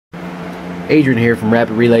Adrian here from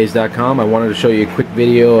RapidRelays.com. I wanted to show you a quick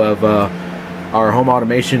video of our home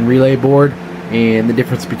automation relay board and the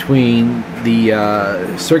difference between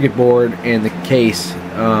the circuit board and the case.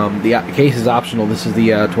 The case is optional. This is the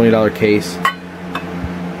 $20 case.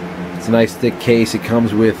 It's a nice thick case. It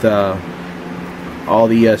comes with all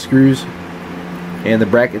the screws and the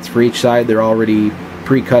brackets for each side. They're already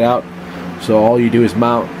pre-cut out, so all you do is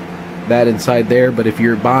mount that inside there. But if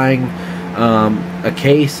you're buying a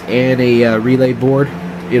case and a relay board,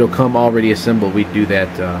 it'll come already assembled. We do that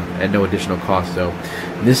at no additional cost. So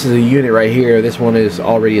this is a unit right here. This one is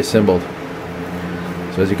already assembled.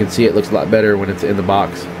 So as you can see, it looks a lot better when it's in the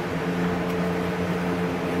box.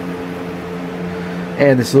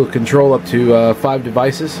 And this will control up to 5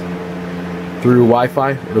 devices through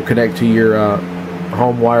Wi-Fi. It'll connect to your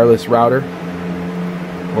home wireless router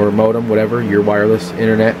or modem, whatever, your wireless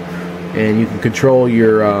internet, and you can control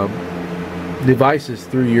your devices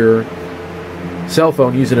through your cell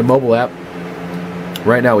phone using a mobile app.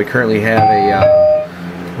 Right now we currently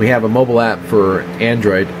have a mobile app for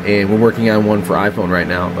Android, and we're working on one for iPhone right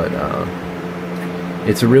now. But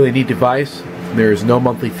it's a really neat device. There's no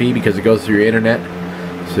monthly fee because it goes through your internet,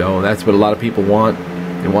 so that's what a lot of people want.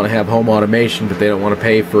 They want to have home automation, but they don't want to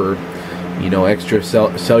pay for, you know, extra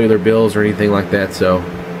cellular bills or anything like that. So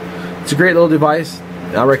it's a great little device.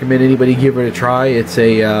 I recommend anybody give it a try. It's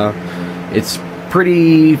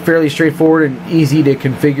fairly straightforward and easy to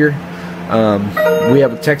configure. We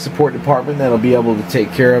have a tech support department that'll be able to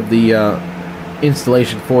take care of the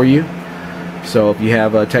installation for you. So if you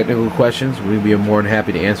have technical questions, we'd be more than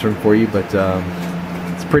happy to answer them for you. But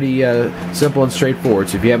it's pretty simple and straightforward.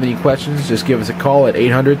 So if you have any questions, just give us a call at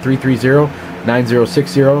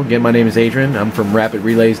 800-330-9060. Again, my name is Adrian. I'm from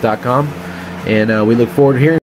RapidRelays.com, and we look forward to hearing